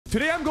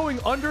Today I'm going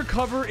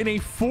undercover in a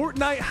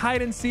Fortnite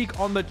hide and seek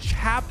on the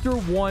chapter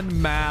 1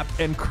 map,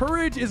 and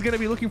Courage is going to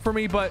be looking for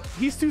me, but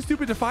he's too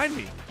stupid to find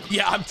me.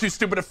 Yeah, I'm too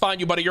stupid to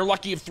find you, buddy. You're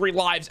lucky you have 3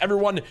 lives.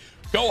 Everyone,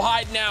 go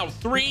hide now.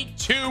 3,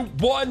 2,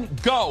 1,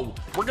 go.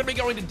 We're going to be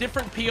going to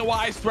different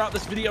POIs throughout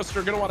this video, so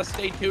you're going to want to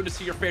stay tuned to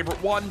see your favorite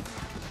one.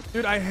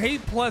 Dude, I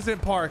hate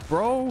Pleasant Park,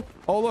 bro.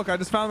 Oh, look, I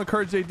just found the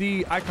Courage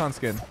AD icon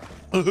skin.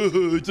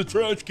 It's a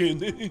trash can.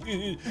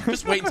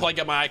 Just wait until I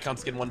get my icon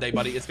skin one day,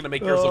 buddy. It's going to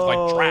make yours look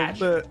like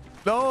trash.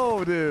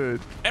 No, dude.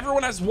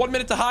 Everyone has 1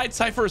 minute to hide.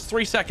 Cypher is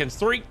 3 seconds.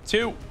 3,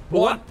 2,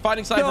 1.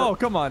 Finding Cypher. No,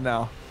 come on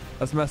now.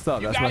 That's messed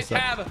up. You guys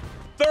have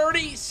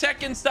 30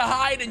 seconds to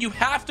hide, and you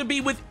have to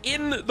be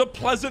within the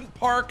Pleasant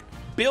Park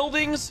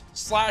buildings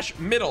 /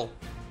 middle.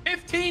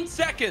 15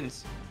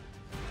 seconds.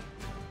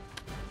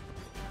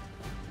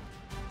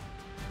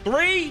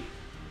 3,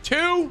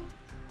 2,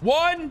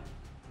 1,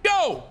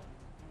 go.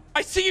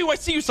 I see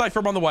you, Cypher.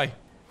 I'm on the way.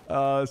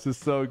 Oh, this is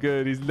so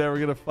good. He's never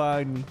gonna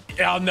find me.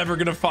 Yeah, I'm never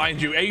gonna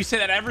find you. You say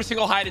that every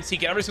single hide and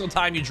seek, every single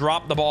time you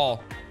drop the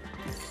ball.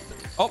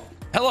 Oh,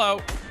 hello.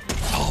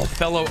 Oh,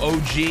 fellow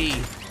OG.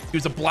 He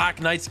was a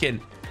black night skin.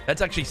 That's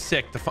actually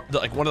sick.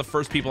 Like one of the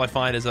first people I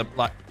find is a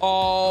black.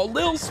 Oh,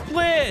 Lil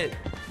Split.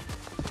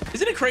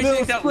 Isn't it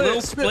crazy that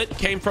Lil Split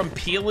came from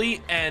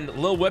Peely and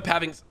Lil Whip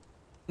having?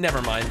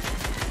 Never mind.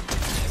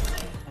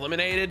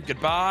 Eliminated.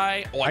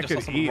 Goodbye. Oh, I just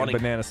could saw someone eat running. a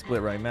banana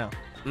split right now.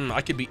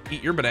 I could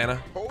eat your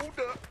banana. Hold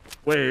up.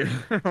 Wait.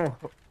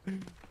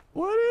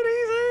 What did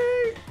he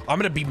say? I'm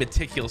gonna be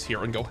meticulous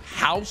here and go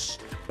house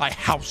by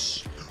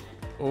house,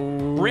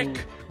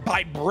 brick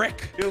by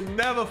brick. He'll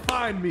never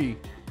find me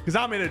because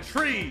I'm in a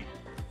tree.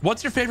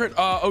 What's your favorite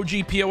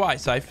OG POI,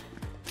 Syph?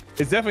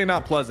 It's definitely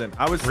not Pleasant.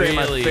 I would say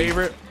my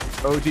favorite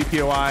OG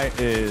POI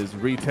is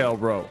Retail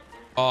Row.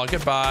 Oh,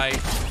 goodbye.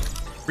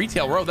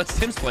 Retail Row. That's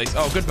Tim's place.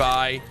 Oh,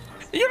 goodbye.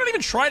 You're not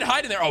even trying to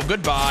hide in there. Oh,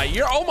 goodbye.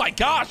 Oh my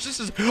gosh, this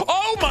is,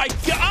 oh my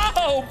god,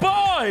 oh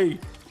boy,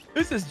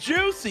 this is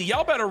juicy.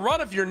 Y'all better run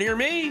if you're near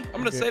me. I'm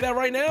gonna say that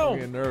right now. I'm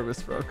getting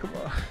nervous, bro. Come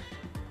on.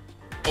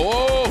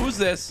 Oh, who's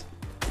this?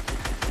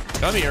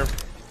 Come here.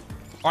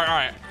 All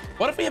right.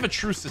 What if we have a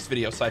truce this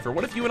video, Cypher?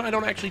 What if you and I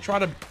don't actually try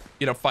to,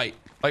 fight?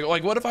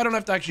 Like what if I don't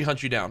have to actually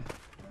hunt you down?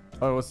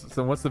 Oh,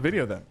 so what's the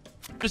video then?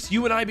 Just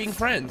you and I being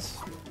friends.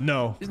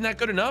 No. Isn't that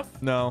good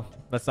enough? No,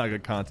 that's not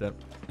good content.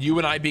 You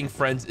and I being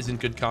friends isn't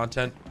good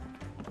content.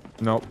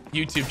 Nope.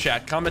 YouTube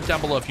chat, comment down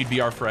below if you'd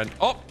be our friend.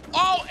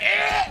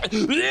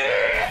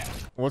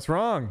 What's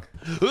wrong?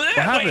 What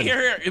happened? Wait,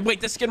 here. Wait,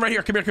 this skin right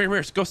here. Come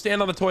here. Go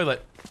stand on the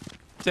toilet.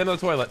 Stand on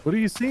the toilet. What are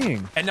you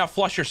seeing? And now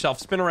flush yourself.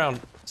 Spin around.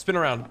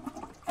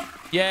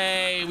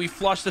 Yay, we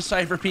flushed the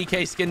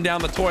SypherPK skin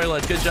down the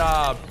toilet. Good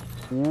job.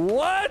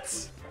 What?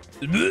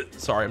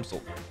 Sorry, I'm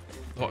still...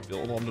 Oh, I feel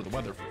a little under the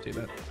weather for seeing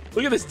that.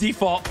 Look at this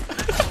default.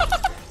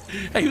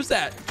 Hey, who's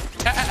that?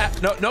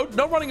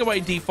 No running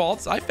away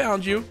defaults. I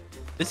found you.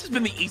 This has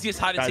been the easiest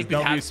hide and seek we've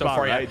had so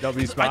far. Right?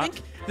 W spot. I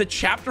think the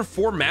chapter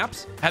 4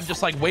 maps have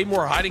just like way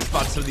more hiding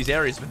spots in these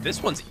areas, but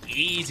this one's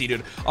easy,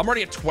 dude. I'm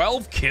already at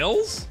 12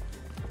 kills.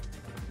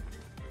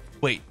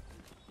 Wait,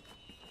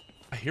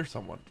 I hear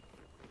someone.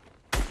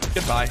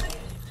 Goodbye.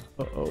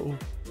 Uh-oh.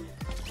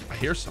 I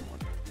hear someone.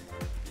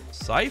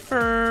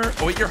 Cypher.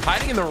 Oh wait, you're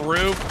hiding in the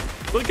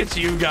roof. Look at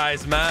you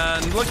guys,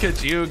 man. Look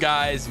at you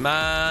guys,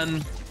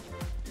 man.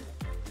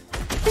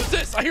 Who's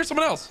this? I hear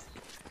someone else.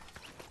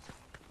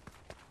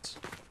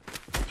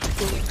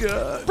 Oh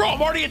god. Bro,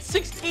 I'm already at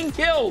 16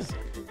 kills.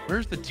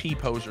 Where's the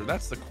T-poser?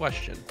 That's the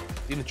question. Is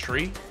he in the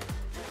tree?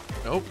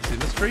 Nope. Is he in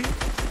this tree?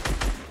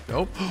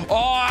 Nope.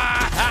 Oh!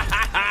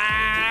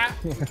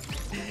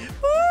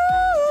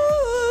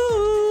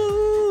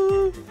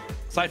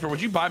 Cypher,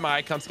 would you buy my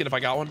icon skin if I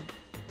got one?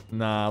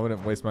 Nah, I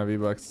wouldn't waste my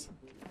V-Bucks.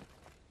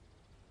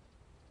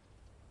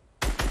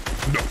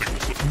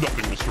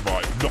 Nothing will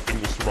survive. Nothing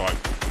will survive.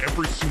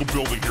 Every single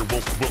building here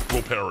will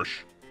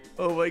perish.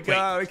 Oh my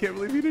god, I can't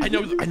believe you didn't.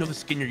 I know the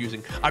skin you're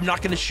using. I'm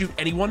not gonna shoot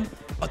anyone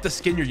but the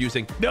skin you're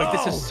using. No. Like,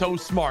 this is so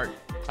smart.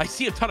 I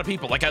see a ton of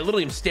people. Like I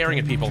literally am staring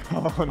at people.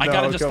 Oh, no, I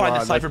gotta just find the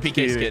SypherPK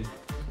cheating. skin.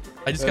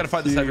 I just gotta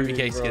find the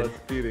SypherPK skin.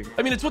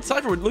 I mean, it's what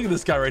Cypher would. Look at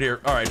this guy right here.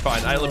 All right,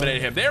 fine. I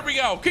eliminated him. There we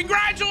go.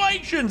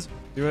 Congratulations.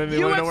 You have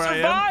know where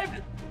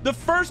survived the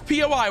first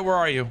POI. Where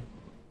are you?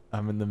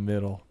 I'm in the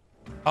middle.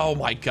 Oh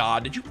my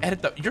god, did you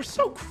edit the... You're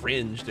so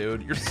cringe,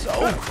 dude. You're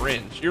so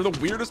cringe. You're the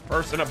weirdest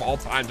person of all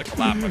time to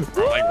collab with,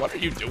 bro. Like, what are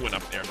you doing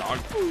up there, dog?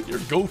 You're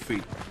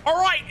goofy.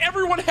 All right,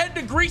 everyone head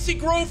to Greasy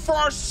Grove for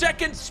our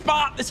second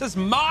spot. This is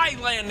my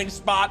landing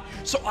spot,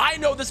 so I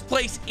know this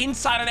place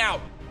inside and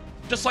out.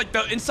 Just like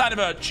the inside of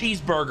a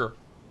cheeseburger.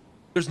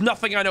 There's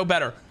nothing I know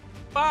better.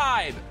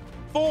 5,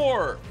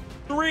 4,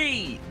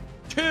 3,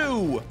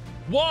 2,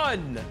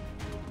 1.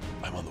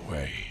 I'm on the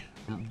way.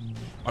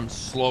 I'm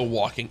slow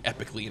walking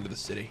epically into the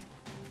city.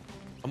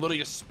 I'm literally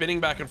just spinning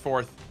back and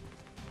forth.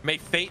 May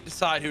fate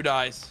decide who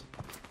dies.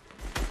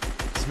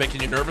 This is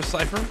making you nervous,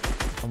 Cypher?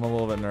 I'm a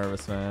little bit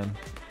nervous, man.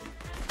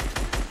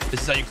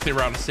 This is how you clear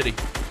out a city.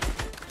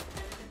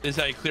 This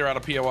is how you clear out a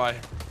POI.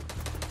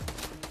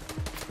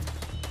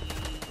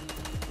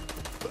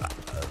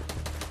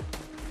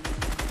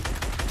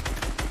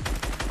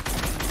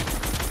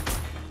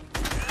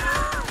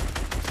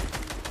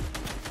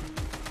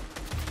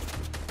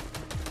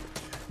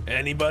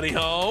 Anybody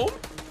home?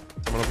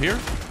 Someone up here?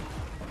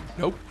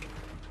 Nope.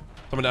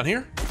 Someone down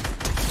here?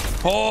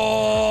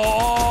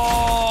 Oh,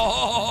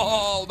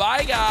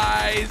 bye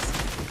guys.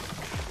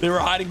 They were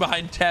hiding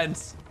behind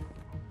tents.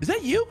 Is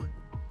that you?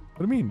 What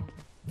do you mean?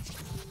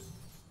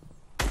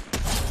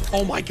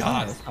 Oh my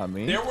God. That's not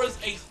me. There was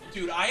a,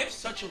 dude, I have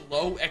such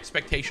low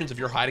expectations of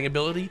your hiding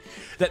ability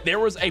that there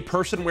was a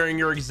person wearing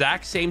your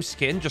exact same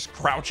skin just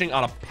crouching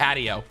on a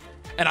patio.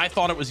 And I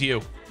thought it was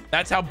you.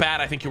 That's how bad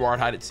I think you are at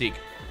hide and seek.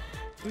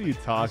 What are you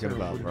talking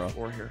about, bro?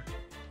 Here?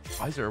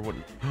 Why is there a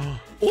wooden?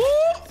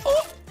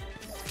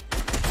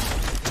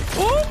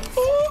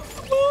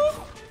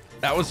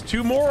 That was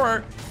 2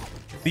 more.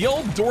 The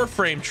old door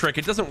frame trick,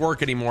 it doesn't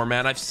work anymore,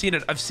 man. I've seen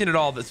it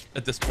all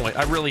at this point.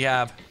 I really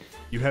have.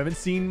 You haven't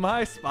seen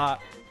my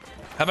spot.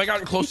 Have I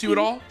gotten close to you at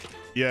all?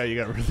 Yeah, you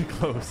got really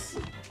close.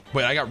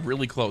 Wait, I got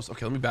really close.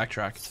 Okay, let me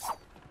backtrack.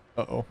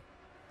 Uh-oh.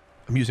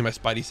 I'm using my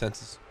spidey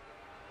senses.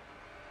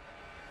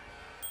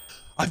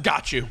 I've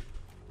got you.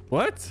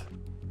 What?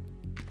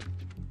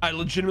 I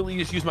legitimately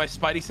just use my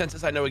spidey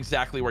senses. I know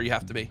exactly where you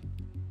have to be.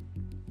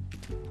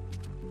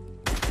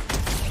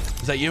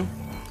 Is that you?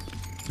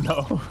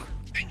 No.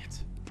 Dang it.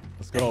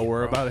 Let's go.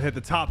 We're about to hit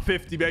the top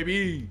 50,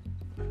 baby.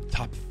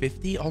 Top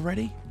 50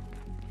 already?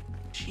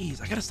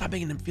 Jeez, I gotta stop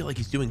making him feel like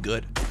he's doing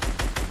good.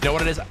 You know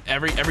what it is?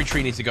 Every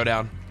tree needs to go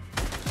down.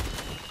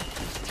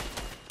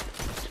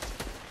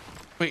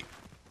 Wait,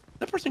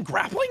 that person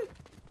grappling?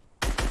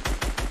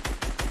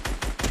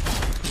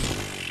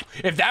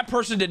 If that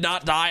person did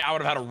not die, I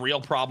would have had a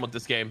real problem with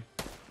this game.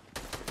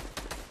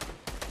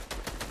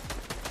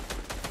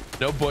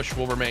 No bush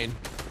will remain.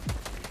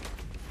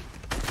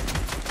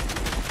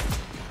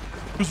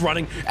 Who's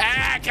running?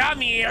 Ah, come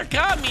here,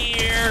 come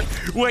here.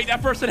 Wait,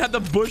 that person had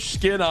the bush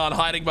skin on,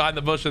 hiding behind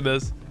the bush in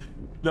this.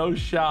 No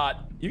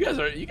shot. You guys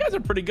are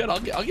pretty good. I'll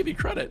give you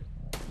credit.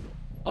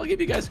 I'll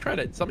give you guys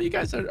credit. Some of you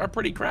guys are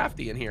pretty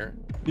crafty in here.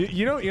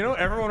 You know,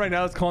 everyone right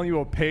now is calling you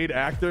a paid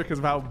actor because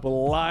of how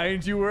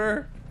blind you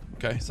were.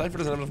 Okay, Sypher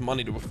doesn't have enough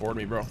money to afford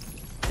me, bro.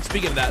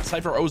 Speaking of that,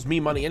 Sypher owes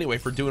me money anyway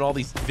for doing all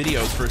these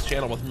videos for his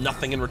channel with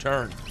nothing in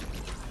return.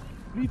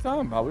 What are you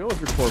talking about? We always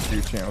record for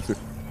your channel too.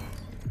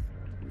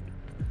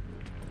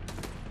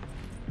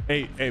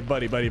 Hey,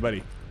 buddy.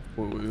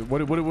 What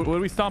are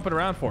we stomping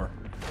around for?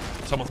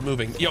 Someone's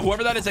moving. Yo,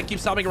 whoever that is that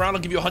keeps stomping around,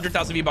 I'll give you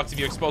 100,000 V-Bucks if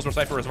you expose where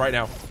Sypher is right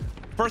now.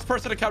 First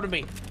person to come to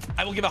me,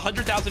 I will give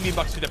 100,000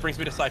 V-Bucks to you. That brings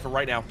me to Sypher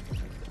right now.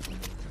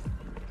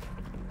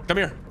 Come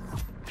here.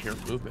 Here,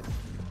 movement.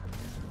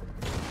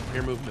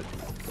 Here, movement.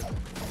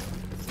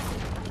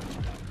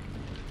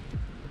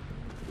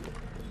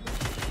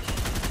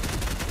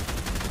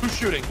 Who's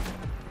shooting?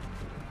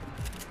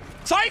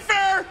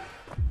 Sypher!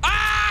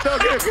 Ah!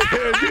 Okay,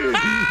 dude.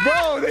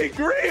 Bro, they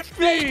griefed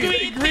me.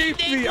 They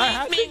griefed me. I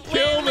had to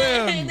kill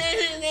them.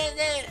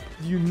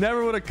 You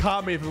never would have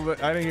caught me if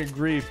I didn't get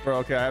griefed, bro.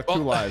 Okay, I have 2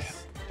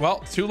 lives. Well,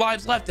 2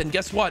 lives left, and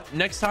guess what?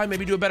 Next time,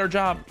 maybe do a better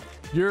job.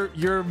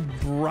 You're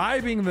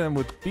bribing them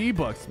with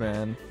V-Bucks,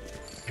 man.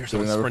 Here,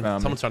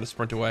 someone's trying to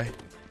sprint away.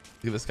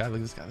 Look at this guy.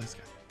 Look at this guy. Look at this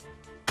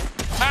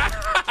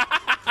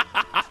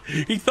guy.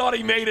 He thought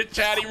he made it,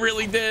 Chad. He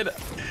really did.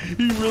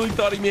 He really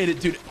thought he made it,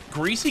 dude.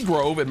 Greasy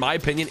Grove, in my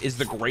opinion, is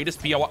the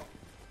greatest POI.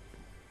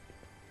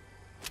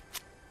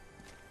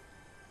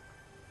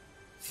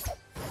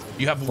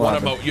 You have one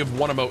emote. You have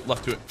 1 emote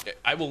left to it.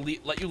 I will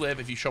let you live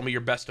if you show me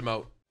your best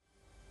emote.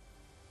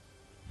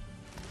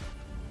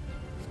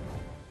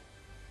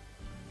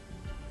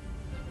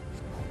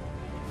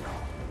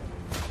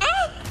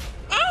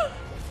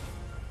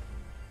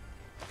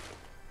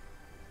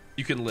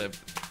 You can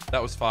live.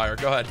 That was fire.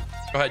 Go ahead.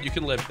 Go ahead. You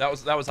can live. That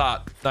was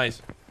hot.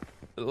 Nice.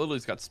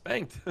 Lily's got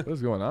spanked. What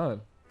is going on?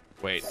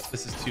 Wait,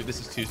 this is too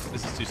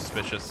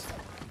suspicious.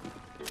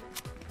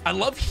 I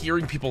love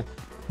hearing people.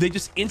 They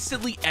just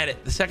instantly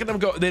edit. The second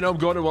they know I'm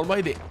going in one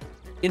way, they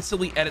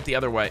instantly edit the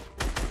other way.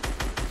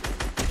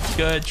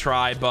 Good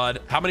try,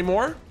 bud. How many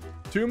more?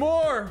 2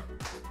 more.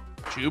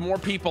 2 more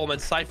people, and then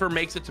Sypher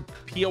makes it to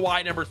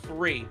POI number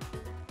 3.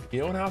 You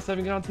know what house I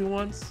haven't gone to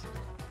once?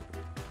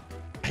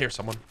 I hear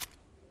someone.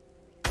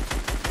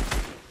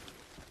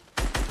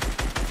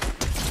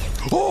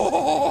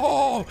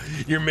 Oh,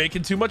 you're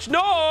making too much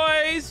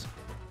noise.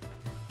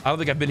 I don't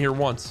think I've been here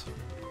once.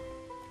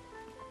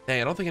 Dang,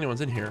 I don't think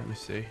anyone's in here. Let me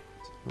see.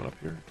 Someone up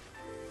here?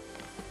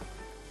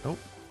 Nope.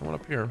 Someone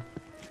up here.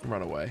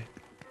 Run away.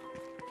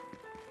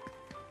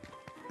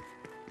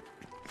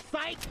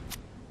 Fight.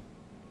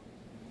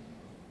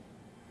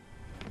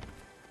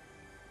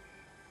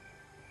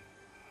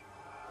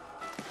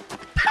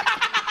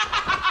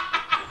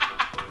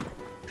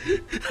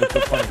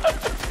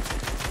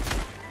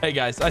 Hey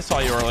guys, I saw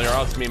you earlier.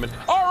 I was memeing.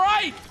 All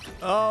right.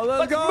 Oh,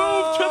 let's go.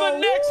 Move to the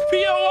next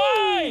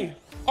POI.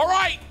 All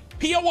right.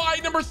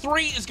 POI number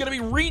 3 is going to be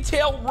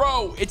Retail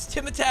Row. It's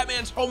Tim the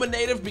Tatman's home and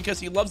native because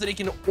he loves that he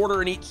can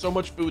order and eat so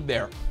much food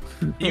there.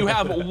 You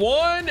have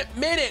 1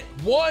 minute.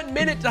 1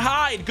 minute to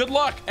hide. Good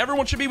luck.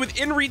 Everyone should be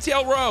within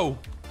Retail Row.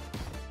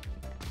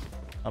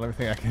 I don't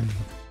think I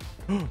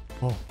can.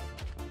 Oh.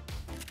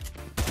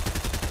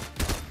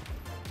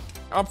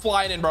 I'm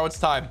flying in, bro. It's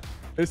time.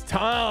 It's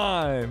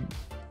time.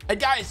 And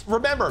guys,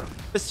 remember,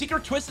 the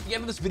secret twist at the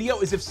end of this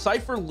video is if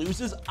Sypher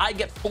loses, I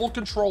get full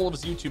control of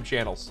his YouTube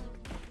channels.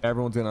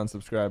 Everyone's gonna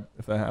unsubscribe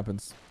if that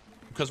happens.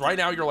 Because right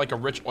now you're like a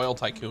rich oil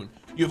tycoon.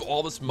 You have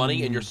all this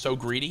money and you're so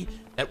greedy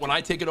that when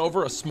I take it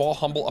over, a small,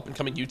 humble,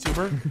 up-and-coming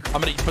YouTuber,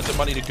 I'm gonna put the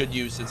money to good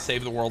use and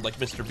save the world like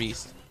Mr.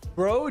 Beast.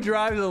 Bro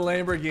drives a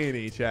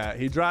Lamborghini, chat.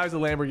 He drives a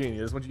Lamborghini.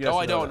 That's what you guys. No,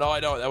 I don't. No, I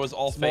don't. That was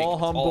all fake. Small,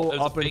 humble,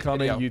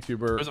 up-and-coming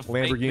YouTuber,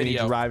 Lamborghini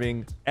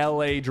driving,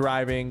 LA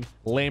driving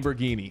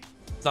Lamborghini.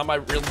 It's not my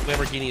real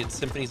Lamborghini. It's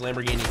Symphony's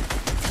Lamborghini.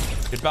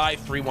 Goodbye,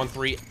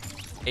 313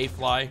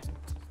 A-Fly.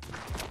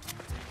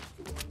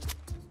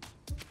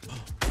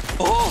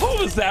 Oh,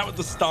 who was that with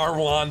the star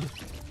wand?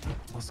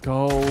 Let's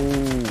go.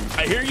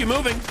 I hear you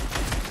moving.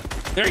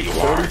 There you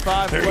are.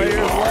 35 players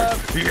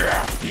left.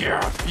 Yeah.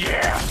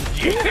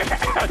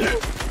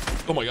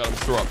 Oh my God, I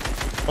almost threw up.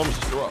 Almost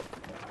just threw up.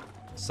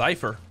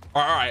 Sypher.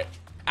 All right.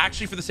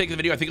 Actually, for the sake of the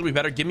video, I think it'll be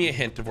better. Give me a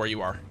hint of where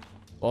you are.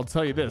 Well, I'll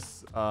tell you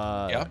this.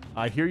 Yeah?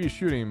 I hear you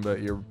shooting,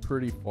 but you're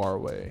pretty far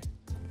away.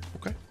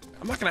 Okay.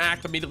 I'm not going to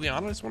act immediately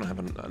on it. I just want to have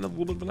a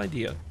little bit of an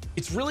idea.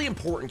 It's really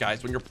important,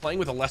 guys, when you're playing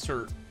with a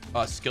lesser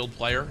skilled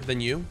player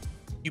than you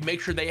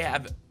make sure they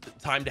have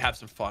time to have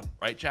some fun,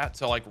 right, chat?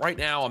 So like right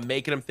now, I'm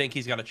making him think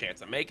he's got a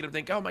chance. I'm making him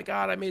think, oh my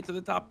God, I made it to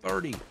the top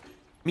 30.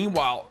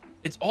 Meanwhile,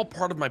 it's all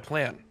part of my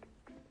plan.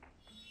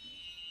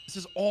 This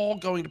is all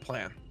going to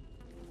plan.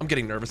 I'm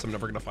getting nervous. I'm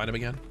never going to find him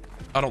again.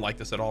 I don't like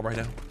this at all right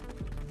now.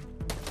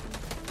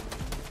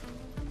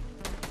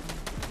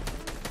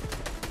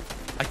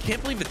 I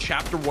can't believe the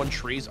chapter 1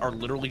 trees are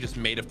literally just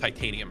made of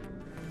titanium.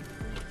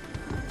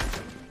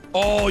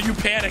 Oh, you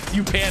panicked.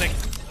 You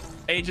panicked.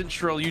 Agent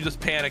Shrill, you just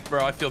panicked,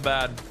 bro. I feel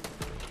bad.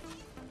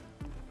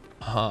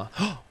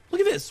 Look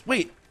at this.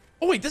 Wait.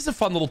 Oh, wait. This is a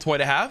fun little toy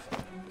to have.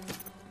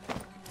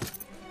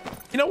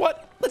 You know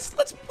what? Let's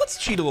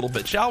cheat a little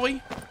bit, shall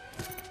we?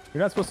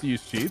 You're not supposed to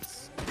use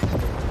cheats.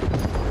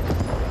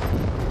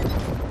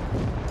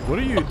 What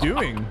are you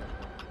doing?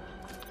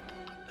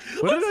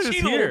 What did I just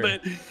cheat hear? a little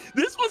bit.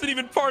 This wasn't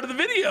even part of the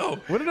video.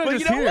 What did I but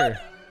just you know hear?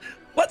 What?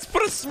 Let's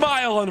put a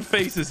smile on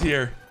faces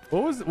here.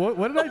 What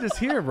did I just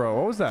hear, bro?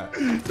 What was that?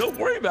 Don't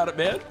worry about it,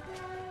 man.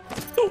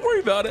 Don't worry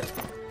about it.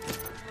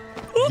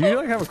 Do you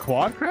like have a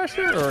quad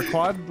crasher or a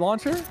quad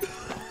launcher?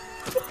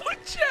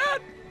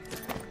 Chad.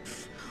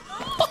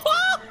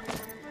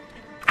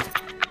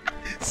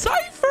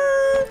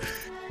 Sypher.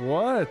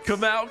 What?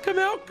 Come out,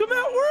 wherever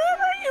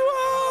you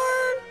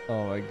are.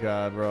 Oh my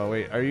God, bro.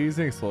 Wait, are you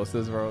using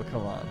explosives, bro?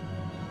 Come on.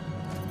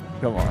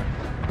 Come on.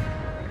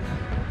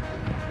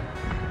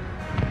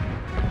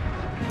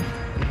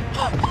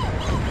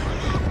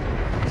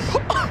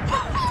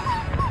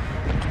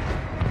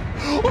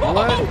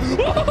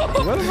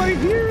 What am I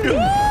hearing?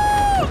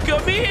 Oh,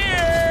 come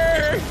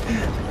here.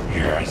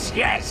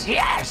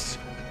 Yes.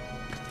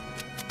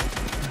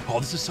 Oh,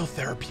 this is so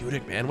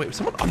therapeutic, man. Wait, was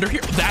someone under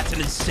here? That's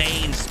an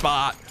insane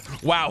spot.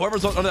 Wow,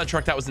 whoever's under that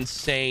truck, that was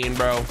insane,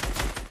 bro.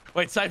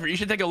 Wait, Sypher, you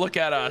should take a look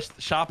at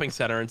the shopping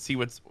center and see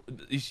what's.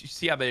 You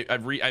see how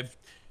I've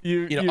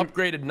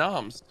upgraded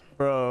noms,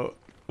 bro.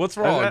 What's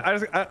wrong? I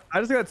just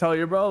gotta tell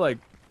you, bro. Like,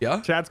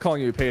 yeah, chat's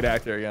calling you a paid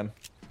actor again.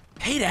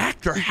 Paid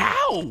actor?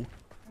 How?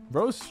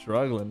 Bro's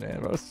struggling,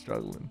 man. Bro's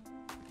struggling.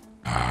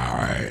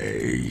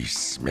 I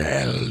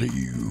smell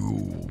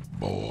you,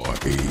 boy.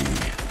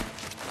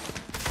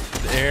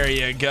 There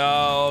you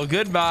go.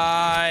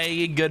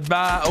 Goodbye.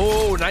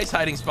 Oh, nice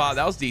hiding spot.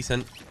 That was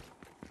decent.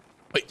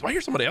 Wait, do I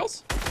hear somebody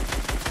else?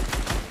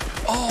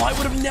 Oh, I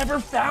would have never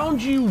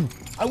found you.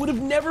 I would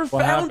have never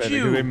found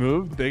you. They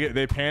moved.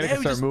 They panic and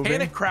start moving.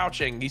 Panic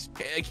crouching.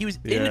 He was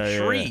in a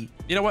tree.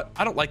 Yeah. You know what?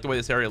 I don't like the way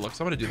this area looks.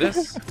 I'm gonna do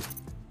this.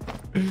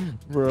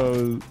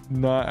 Bro,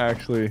 not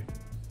actually.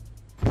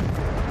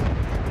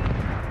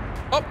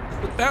 Oh,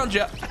 found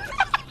you. All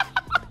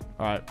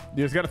right,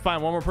 you just got to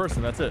find one more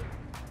person. That's it.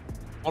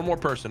 One more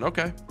person.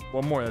 Okay.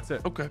 One more. That's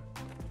it. Okay.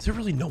 Is there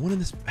really no one in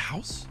this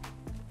house?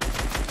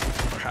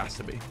 There has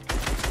to be.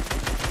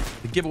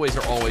 The giveaways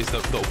are always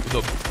the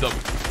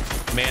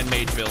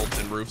man-made builds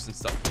and roofs and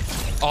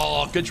stuff.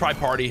 Oh, good try,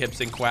 party hips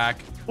and quack.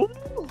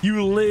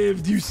 You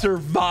lived. You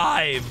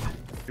survived.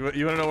 You want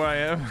to know where I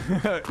am?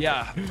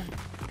 Yeah.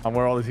 I'm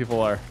where all these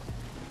people are.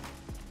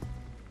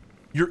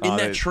 You're in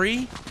that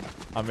tree?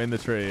 I'm in the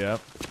tree,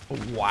 yep.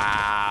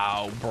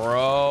 Wow,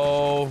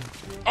 bro.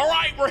 All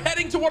right, we're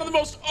heading to one of the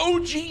most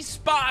OG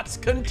spots,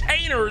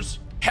 containers.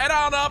 Head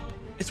on up.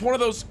 It's one of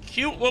those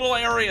cute little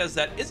areas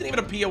that isn't even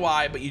a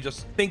POI, but you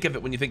just think of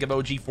it when you think of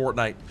OG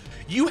Fortnite.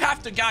 You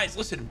have to, guys,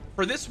 listen,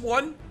 for this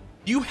one,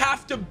 you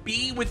have to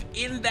be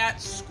within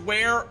that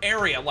square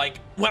area. Like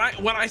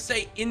when I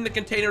say in the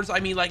containers,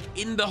 I mean like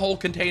in the whole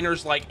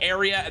containers, like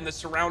area and the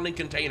surrounding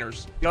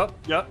containers. Yep.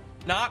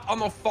 Not on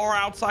the far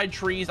outside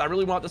trees. I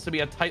really want this to be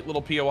a tight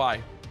little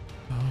POI.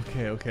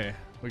 Okay.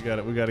 We got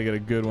it. We got to get a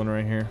good one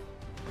right here.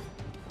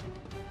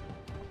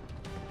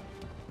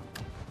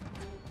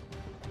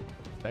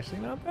 It's actually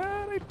not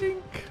bad, I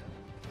think.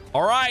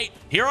 All right,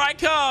 here I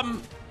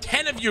come.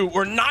 10 of you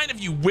or 9 of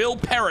you will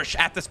perish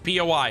at this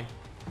POI.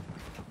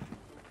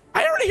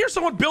 hear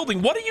someone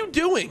building. What are you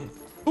doing?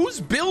 Who's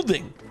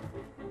building?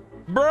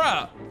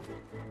 Bruh.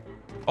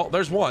 Oh,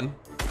 there's one.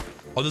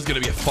 Oh, this is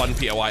going to be a fun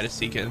POI to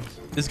seek in.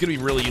 This is going to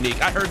be really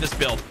unique. I heard this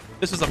build.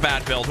 This was a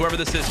bad build. Whoever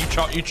this is,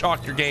 you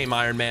chalked your game,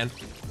 Iron Man.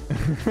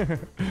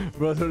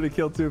 Bro, so to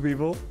kill 2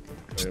 people.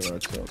 Hey, bro,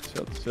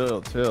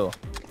 chill.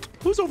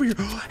 Who's over here?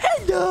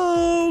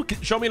 Hello.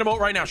 Show me an emote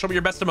right now. Show me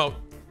your best emote.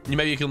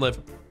 Maybe you can live.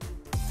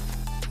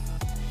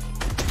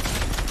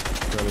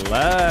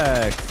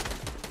 Relax.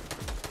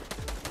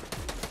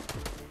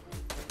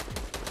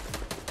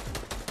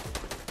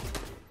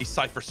 He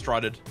Cypher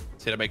strutted.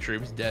 To make sure he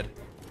was dead.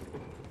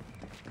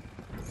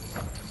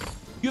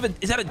 You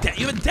have a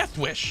death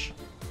wish.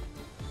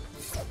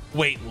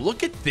 Wait,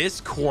 look at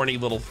this corny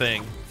little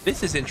thing.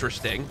 This is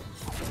interesting.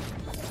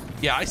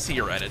 Yeah, I see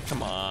your edit.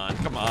 Come on.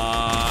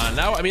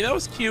 Now, I mean, that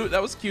was cute.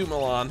 That was cute,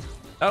 Milan.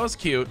 That was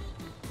cute.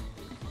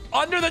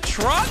 Under the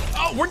truck?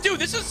 Oh,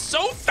 dude, this is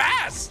so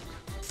fast.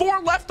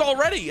 4 left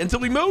already until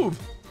we move.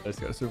 I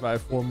just gotta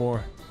survive 4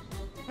 more.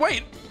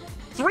 Wait,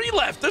 3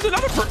 left. There's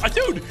another person.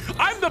 Dude,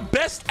 I'm the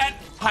best at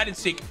hide and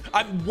seek.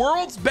 I'm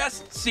world's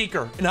best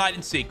seeker in hide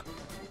and seek.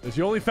 If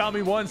you only found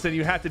me once, then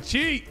you had to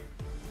cheat.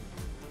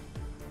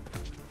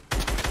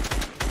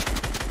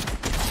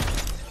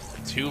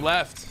 2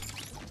 left.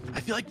 I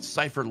feel like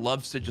Cypher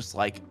loves to just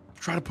like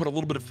try to put a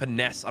little bit of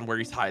finesse on where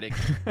he's hiding.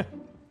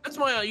 That's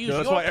why I use.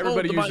 That's why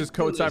everybody uses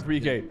code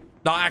SypherPK.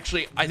 No,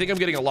 actually, I think I'm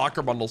getting a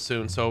locker bundle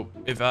soon. So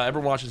if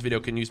everyone watches this video,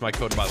 can use my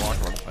code to buy the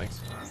locker bundle.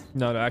 Thanks.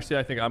 No, actually,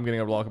 I think I'm getting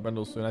a locker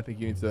bundle soon. I think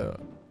you need to.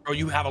 Bro,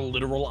 you have a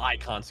literal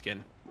icon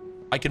skin.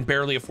 I can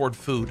barely afford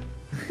food.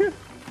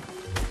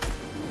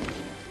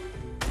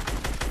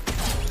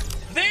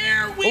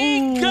 There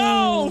we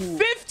go.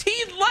 15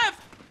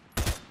 left.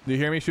 Do you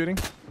hear me shooting?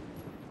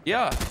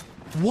 Yeah.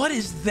 What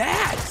is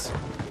that?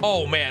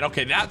 Oh man.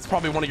 Okay, that's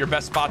probably one of your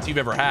best spots you've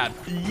ever had.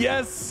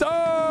 Yes,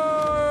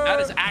 sir. That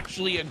is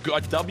actually a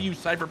W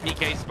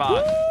SypherPK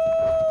spot.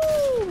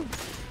 Woo!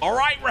 All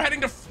right, we're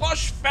heading to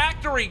Flush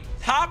Factory.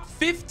 Top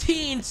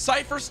 15.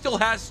 Cypher still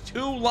has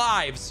 2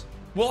 lives.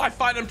 Will I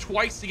find him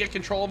twice to get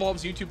control of all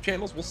of his YouTube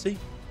channels? We'll see.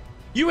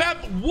 You have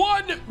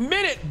 1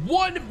 minute.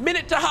 1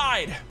 minute to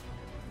hide.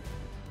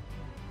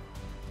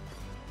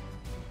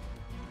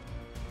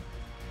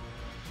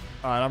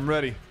 All right, I'm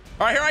ready.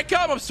 All right, here I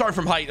come. I'm starting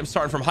from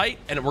height,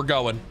 and we're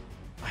going.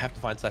 I have to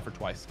find Cypher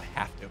twice. I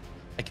have to.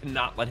 I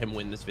cannot let him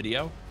win this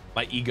video.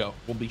 My ego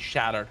will be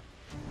shattered.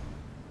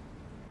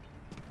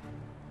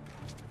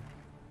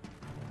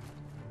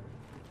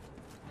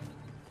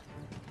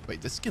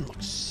 Wait, this skin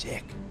looks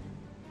sick.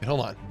 Wait, hold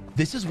on.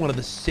 This is one of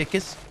the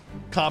sickest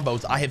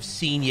combos I have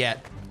seen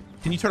yet.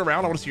 Can you turn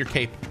around? I want to see your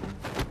cape.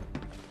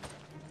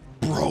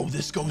 Bro,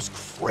 this goes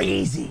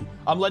crazy.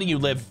 I'm letting you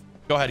live.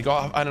 Go ahead. Go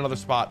on another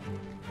spot.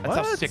 That's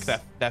how sick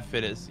that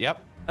fit is.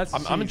 Yep.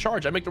 I'm in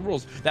charge. I make the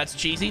rules. That's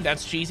cheesy.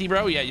 That's cheesy,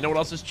 bro. Yeah, you know what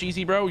else is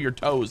cheesy, bro? Your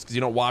toes, because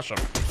you don't wash them.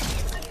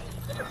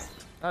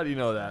 How do you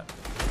know that?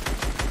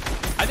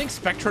 I think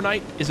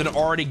Spectronite is an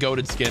already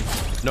goated skin.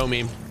 No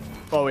meme.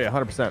 Oh yeah,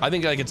 100%. I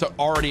think like it's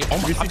already. Oh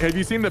my, have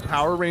you seen the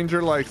Power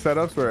Ranger like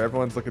setups where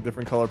everyone's like a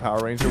different color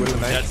Power Ranger with a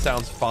knife? That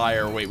sounds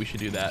fire. Wait, we should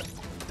do that.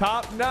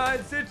 Top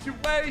 9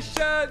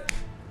 situation.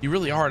 You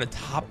really are in a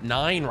top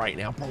 9 right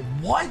now, bro.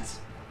 What?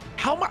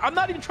 How am I? I'm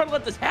not even trying to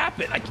let this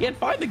happen. I can't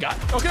find the guy.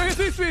 Okay,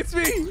 it's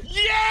me.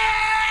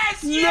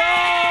 Yes! No!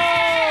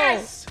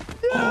 Yes!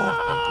 No!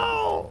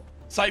 Oh,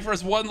 Cypher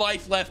has 1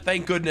 life left.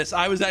 Thank goodness.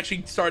 I was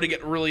actually starting to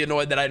get really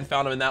annoyed that I hadn't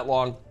found him in that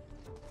long.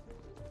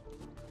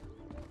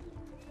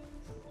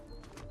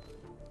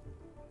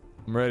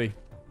 I'm ready.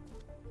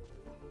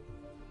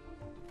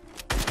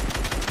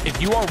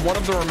 If you are one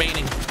of the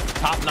remaining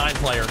top 9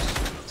 players,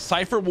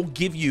 Cypher will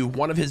give you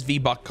one of his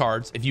V-Buck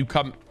cards if you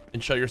come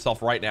and show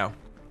yourself right now.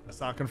 That's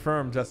not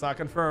confirmed. That's not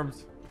confirmed.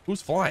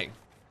 Who's flying?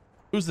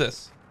 Who's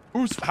this?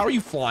 How are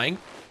you flying?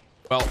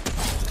 Well,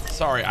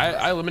 sorry,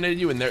 I eliminated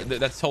you, and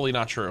that's totally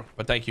not true.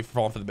 But thank you for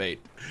falling for the bait.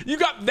 You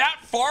got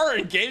that far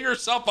and gave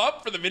yourself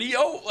up for the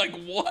video? Like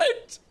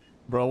what?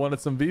 Bro, I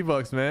wanted some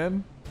V-Bucks,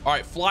 man. All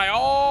right, fly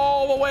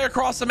all the way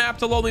across the map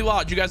to Lonely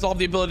Lodge. You guys all have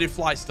the ability to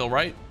fly still,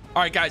 right?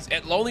 All right, guys,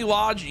 at Lonely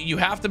Lodge, you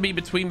have to be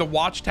between the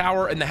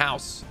watchtower and the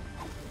house.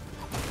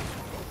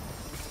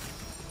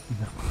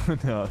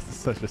 No, this is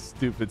such a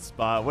stupid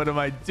spot. What am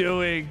I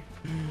doing?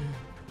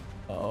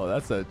 Oh,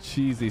 that's a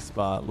cheesy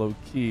spot, low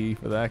key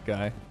for that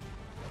guy.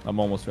 I'm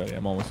almost ready.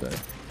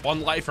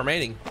 1 life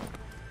remaining.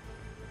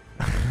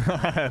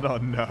 I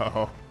don't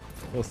know.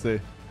 We'll see.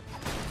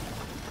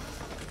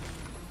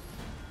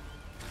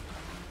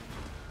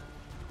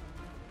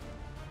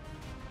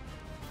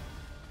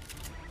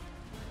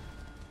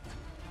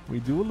 We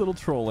do a little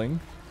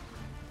trolling.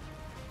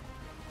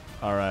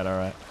 All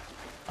right.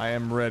 I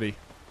am ready.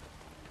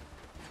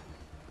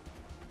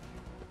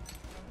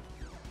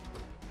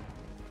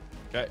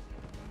 Okay.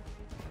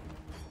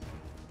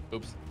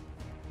 Oops.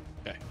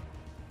 Okay.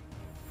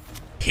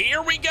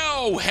 Here we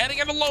go. Heading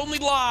into Lonely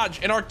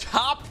Lodge in our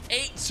top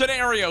 8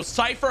 scenario.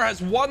 Cypher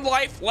has 1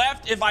 life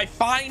left. If I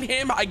find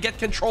him, I get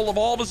control of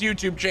all of his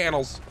YouTube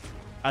channels.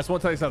 I just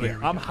want to tell you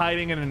something. I'm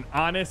hiding in an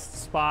honest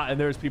spot, and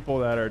there's people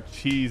that are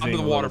cheesing. Under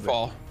the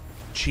waterfall.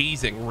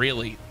 Cheesing,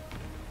 really?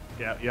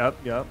 Yeah, yep.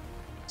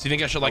 So you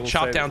think I should like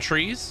chop down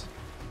trees?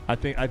 I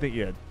think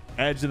yeah.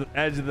 Edge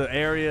of the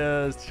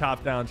areas,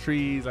 chop down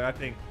trees. I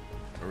think.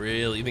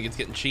 Really? You think it's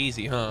getting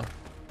cheesy, huh?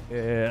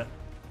 Yeah.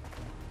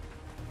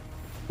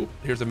 Oop,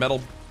 here's a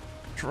metal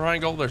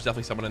triangle. There's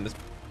definitely someone in this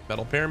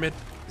metal pyramid.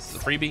 This is a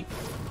freebie.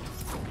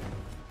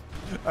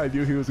 I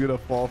knew he was gonna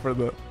fall for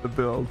the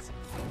builds.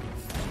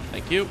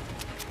 Thank you.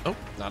 Oh,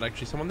 not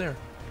actually someone there.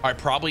 All right,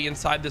 probably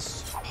inside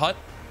this hut.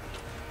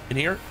 In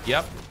here.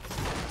 Yep.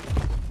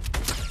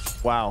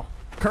 Wow.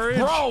 Courage.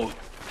 Bro,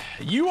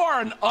 you are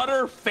an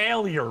utter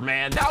failure,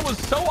 man. That was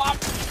so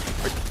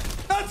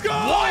Let's go.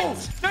 What?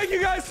 Thank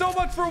you guys so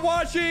much for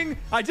watching.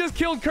 I just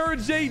killed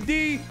Courage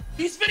JD.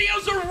 These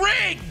videos are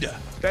rigged.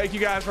 Thank you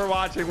guys for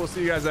watching. We'll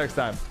see you guys next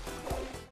time.